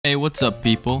Hey, what's up,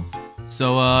 people?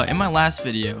 So, in my last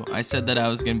video, I said that I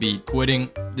was gonna be quitting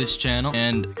this channel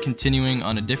and continuing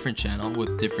on a different channel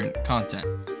with different content.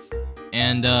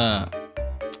 And, I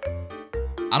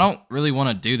don't really want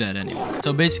to do that anymore.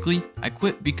 So basically, I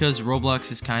quit because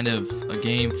Roblox is kind of a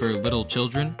game for little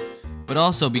children, but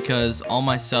also because all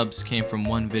my subs came from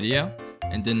one video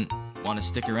and didn't want to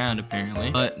stick around, apparently.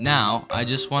 But now, I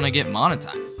just want to get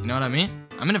monetized. You know what I mean?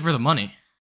 I'm in it for the money.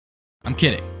 I'm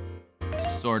kidding.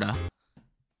 Sorta.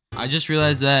 I just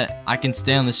realized that I can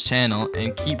stay on this channel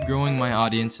and keep growing my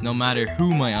audience no matter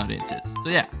who my audience is. So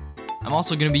yeah, I'm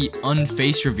also gonna be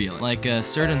unface revealing, like a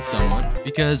certain someone,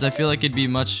 because I feel like it'd be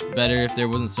much better if there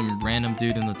wasn't some random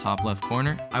dude in the top left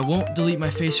corner. I won't delete my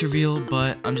face reveal,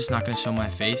 but I'm just not gonna show my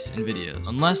face in videos,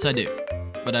 unless I do,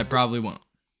 but I probably won't.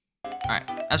 Alright,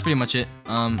 that's pretty much it.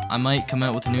 I might come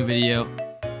out with a new video,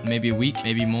 maybe a week,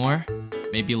 maybe more,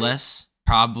 maybe less.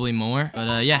 Probably more,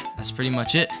 but yeah, that's pretty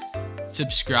much it.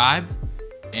 Subscribe,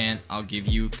 and I'll give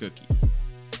you a cookie.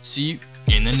 See you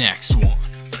in the next one.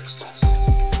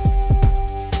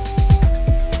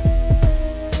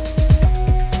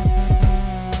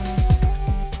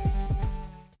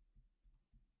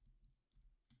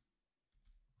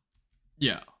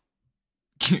 Yo,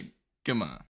 come on.